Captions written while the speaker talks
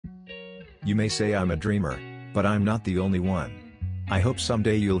You may say I'm a dreamer, but I'm not the only one. I hope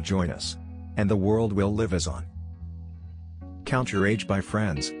someday you'll join us. And the world will live as on. Count your age by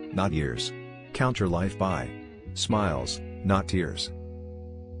friends, not years. Count your life by smiles, not tears.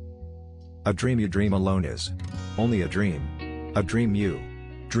 A dream you dream alone is only a dream. A dream you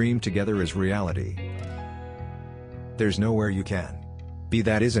dream together is reality. There's nowhere you can be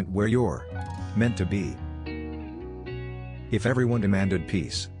that isn't where you're meant to be. If everyone demanded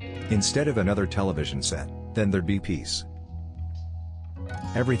peace instead of another television set, then there'd be peace.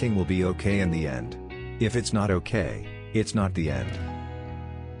 Everything will be okay in the end. If it's not okay, it's not the end.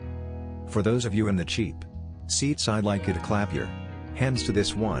 For those of you in the cheap seats, I'd like you to clap your hands to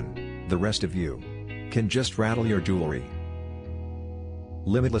this one. The rest of you can just rattle your jewelry.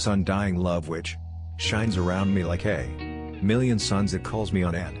 Limitless undying love which shines around me like a million suns, it calls me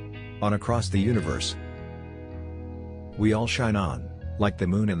on and on across the universe. We all shine on, like the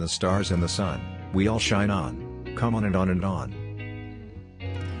moon and the stars and the sun. We all shine on, come on and on and on.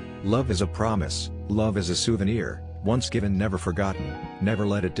 Love is a promise, love is a souvenir, once given never forgotten, never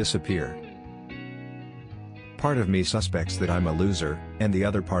let it disappear. Part of me suspects that I'm a loser, and the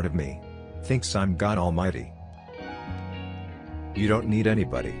other part of me thinks I'm God Almighty. You don't need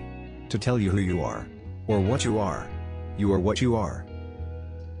anybody to tell you who you are, or what you are. You are what you are.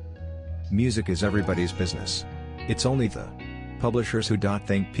 Music is everybody's business. It's only the publishers who don't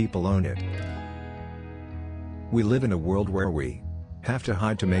think people own it. We live in a world where we have to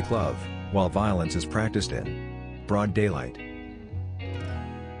hide to make love, while violence is practiced in broad daylight.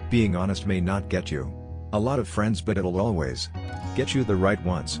 Being honest may not get you a lot of friends, but it'll always get you the right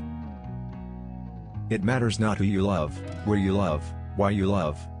ones. It matters not who you love, where you love, why you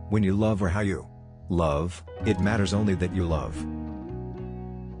love, when you love, or how you love. It matters only that you love.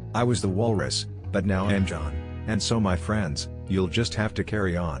 I was the walrus, but now I'm John, and so my friends, you'll just have to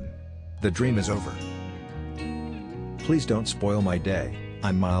carry on. The dream is over. Please don't spoil my day.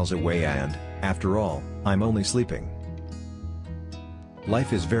 I'm miles away and, after all, I'm only sleeping.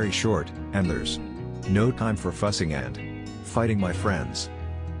 Life is very short, and there's no time for fussing and fighting, my friends.